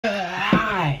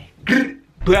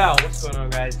Wow, what's going on,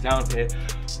 guys? Down here.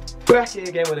 Back here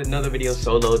again with another video,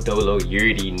 solo dolo. You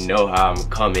already know how I'm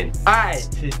coming. Alright,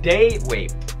 today,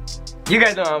 wait. You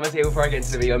guys know what I'm gonna say before I get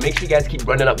into the video. Make sure you guys keep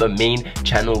running up the main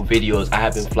channel videos. I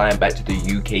have been flying back to the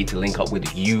UK to link up with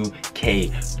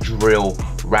UK drill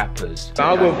rappers.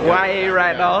 I'm with YA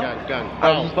right now.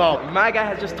 My guy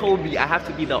has just told me I have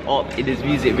to be the op in his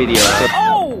music video.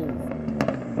 Oh!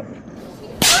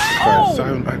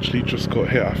 Sam actually just got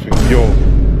hit, I think. Yo,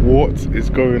 what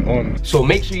is going on? So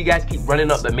make sure you guys keep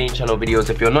running up the main channel videos.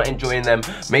 If you're not enjoying them,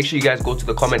 make sure you guys go to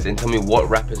the comments and tell me what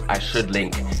rappers I should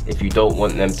link if you don't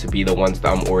want them to be the ones that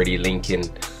I'm already linking.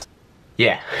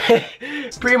 Yeah.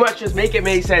 Pretty much just make it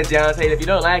make sense, you know what I'm saying? If you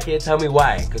don't like it, tell me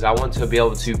why, because I want to be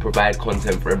able to provide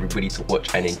content for everybody to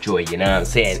watch and enjoy, you know what I'm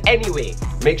saying? Anyway,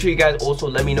 make sure you guys also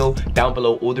let me know down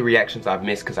below all the reactions I've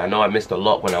missed, because I know I missed a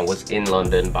lot when I was in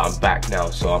London, but I'm back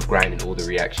now, so I'm grinding all the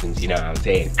reactions, you know what I'm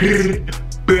saying?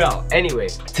 Anyway,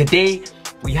 today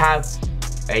we have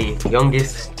a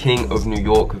youngest king of New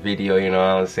York video, you know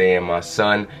what I'm saying? My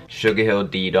son,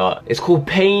 Sugarhillddot. It's called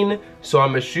Pain, so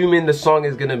I'm assuming the song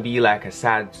is gonna be like a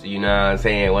sad, you know what I'm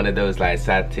saying? One of those like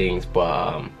sad things,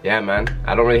 but yeah, man.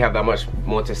 I don't really have that much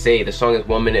more to say. The song is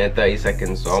 1 minute and 30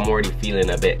 seconds, so I'm already feeling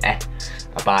a bit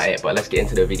about it, but let's get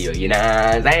into the video, you know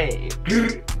what I'm saying?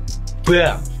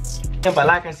 Yeah, but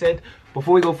like I said,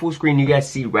 before we go full screen, you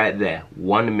guys see right there,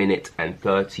 1 minute and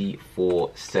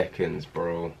 34 seconds,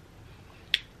 bro.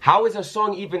 How is a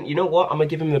song even, you know what, I'm gonna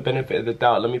give him the benefit of the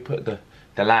doubt. Let me put the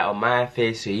light on my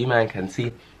face so you man can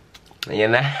see. You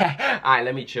know? Alright,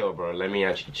 let me chill, bro. Let me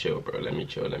actually chill, bro. Let me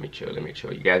chill.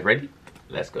 You guys ready?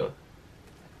 Let's go.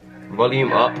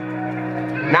 Volume up.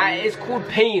 Nah, it's called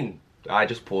Pain. I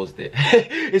just paused it.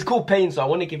 It's called Pain, so I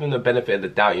want to give him the benefit of the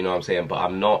doubt, you know what I'm saying? But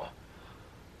I'm not,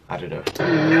 I don't know.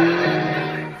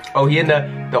 Oh, here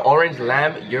the orange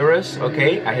lamb, Eurus.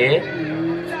 Okay, I hear.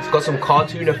 It's got some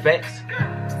cartoon effects.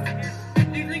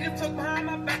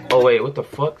 Oh wait, what the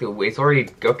fuck? It's already,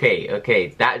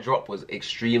 okay, that drop was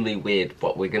extremely weird,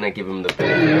 but we're gonna give him the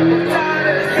benefit of the doubt.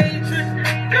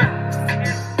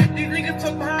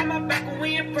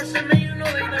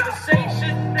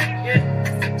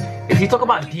 Is he talking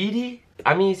about Didi?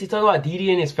 I mean, is he talking about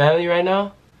Didi and his family right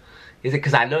now? Is it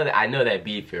because I know they're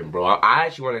beefing, bro? I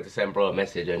actually wanted to send bro a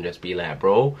message and just be like,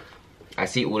 bro, I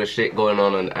see all the shit going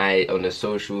on the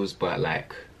socials, but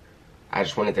like, I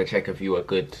just wanted to check if you were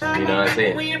good, you know what I'm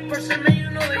saying? I'm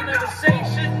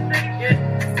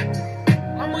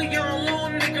a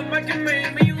young nigga, Mike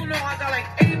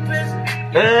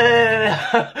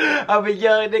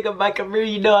Amir,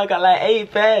 you know I got like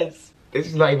 8 pairs. This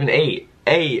is not even 8.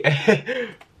 8.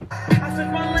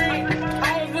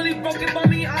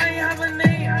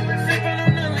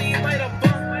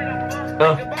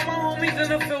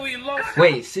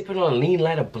 Wait, sipping on lean,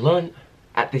 light a blunt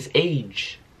at this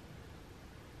age.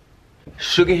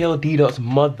 Sugarhillddot's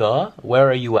mother, where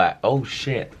are you at? Oh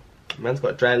shit, man's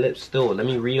got dry lips still. Let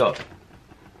me re-up.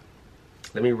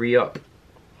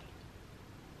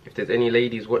 If there's any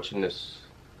ladies watching this,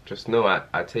 just know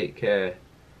I take care.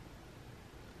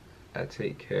 I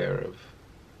take care of,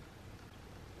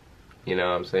 you know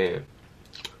what I'm saying?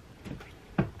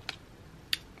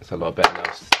 It's a lot better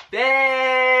now.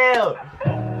 Still!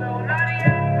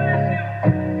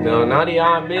 No, Notti,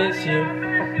 I miss you.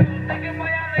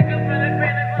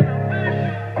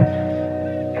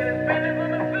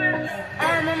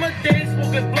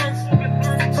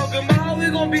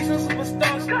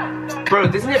 Bro,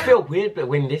 doesn't it feel weird but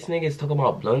when this nigga's talking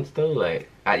about blunts though, like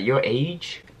at your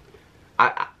age?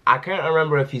 I can't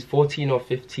remember if he's 14 or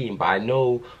 15, but I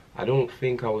know I don't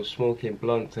think I was smoking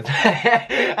blunts at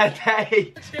that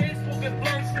age.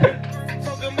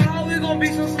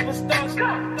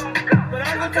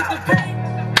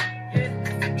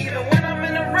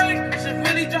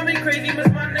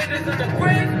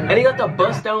 And he got the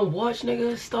bust down watch,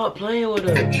 nigga. Stop playing with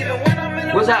him.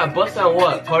 What's that, a bust down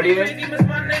what? Cartier?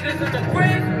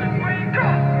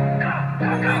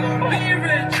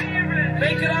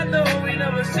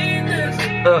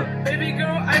 Baby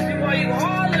girl asked me why you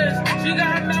heartless. She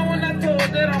got mad when I told her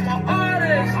that I'm an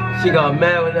artist. She got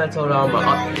mad when I told her I'm an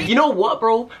artist. You know what,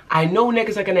 bro? I know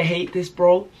niggas are gonna hate this,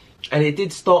 bro. And it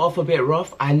did start off a bit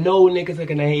rough. I know niggas are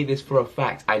gonna hate this for a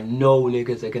fact. I know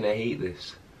niggas are gonna hate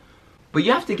this. But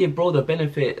you have to give bro the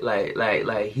benefit, like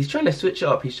he's trying to switch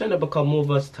up. He's trying to become more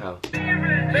versatile.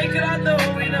 Make it out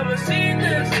though, we never seen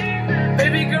this.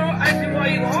 Baby girl asked me why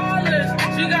you heartless.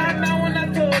 She got mad when I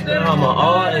told her I'm an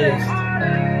artist.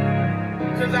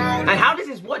 And how does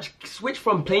his watch switch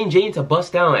from plain Jane to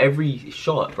bust down every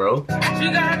shot, bro?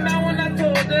 She got mad when I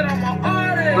told her I'm an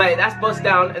artist. Like, that's bust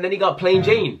down, and then he got plain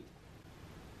Jane.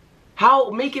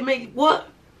 How? What?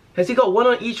 Has he got one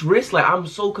on each wrist? Like, I'm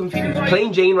so confused.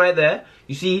 Plain Jane right there.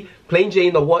 You see, Plain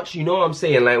Jane, the watch, you know what I'm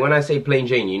saying. Like, when I say Plain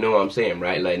Jane, you know what I'm saying,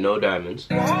 right? Like, no diamonds.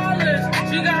 And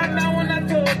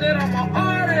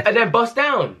then bust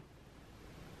down.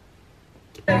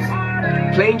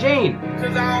 Plain Jane.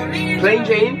 Plain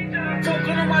Jane.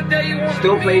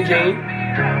 Still Plain Jane.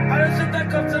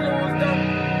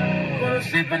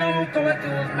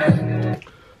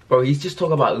 Bro, he's just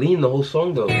talking about lean the whole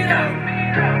song though. You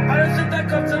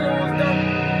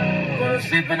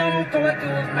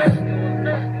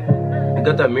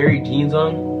got that Mary jeans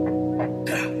on?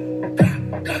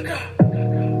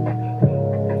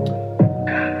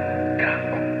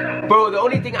 Bro, the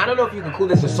only thing, I don't know if you can call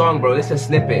this a song, bro. This is a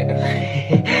snippet.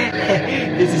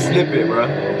 This is a snippet, bro.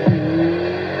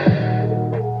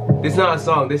 This is not a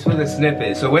song, this was a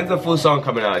snippet. So when's the full song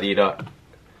coming out, DDot?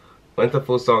 When's the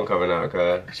full song coming out,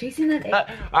 cuz? Chasing that.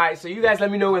 Alright, so you guys let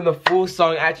me know when the full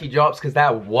song actually drops, because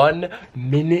that 1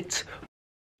 minute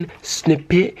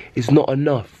snippet is not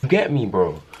enough. You get me,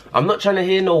 bro? I'm not trying to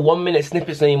hear no 1 minute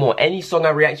snippets anymore. Any song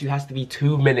I react to has to be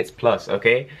 2 minutes plus,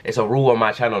 okay? It's a rule on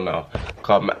my channel now.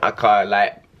 I can't,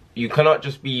 like, you cannot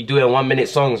just be doing 1 minute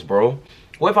songs, bro.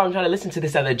 What if I'm trying to listen to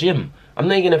this at the gym? I'm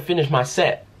not even gonna finish my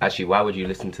set. Actually, why would you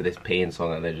listen to this paying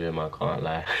song at the gym? I can't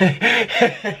lie.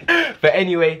 But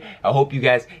anyway, I hope you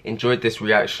guys enjoyed this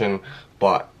reaction.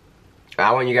 But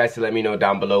I want you guys to let me know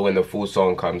down below when the full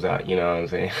song comes out. You know what I'm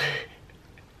saying?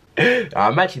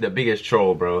 I'm actually the biggest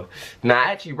troll, bro. Now, I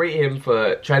actually rate him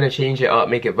for trying to change it up,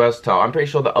 make it versatile. I'm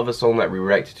pretty sure the other song that we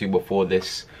reacted to before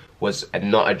this was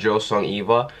not a drill song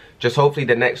either. Just hopefully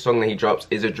the next song that he drops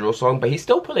is a drill song. But he's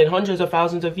still pulling hundreds of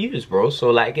thousands of views, bro. So,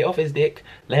 like, get off his dick.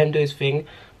 Let him do his thing.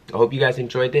 I hope you guys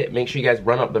enjoyed it. Make sure you guys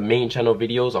run up the main channel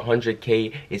videos.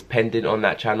 100K is pending on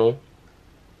that channel.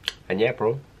 And yeah,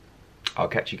 bro. I'll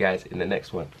catch you guys in the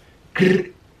next one.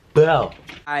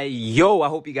 Yo, I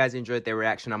hope you guys enjoyed their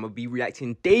reaction. I'm gonna be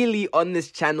reacting daily on this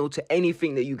channel to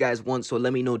anything that you guys want, so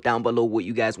let me know down below what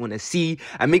you guys want to see,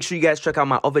 and make sure you guys check out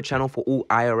my other channel for all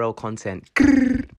IRL content.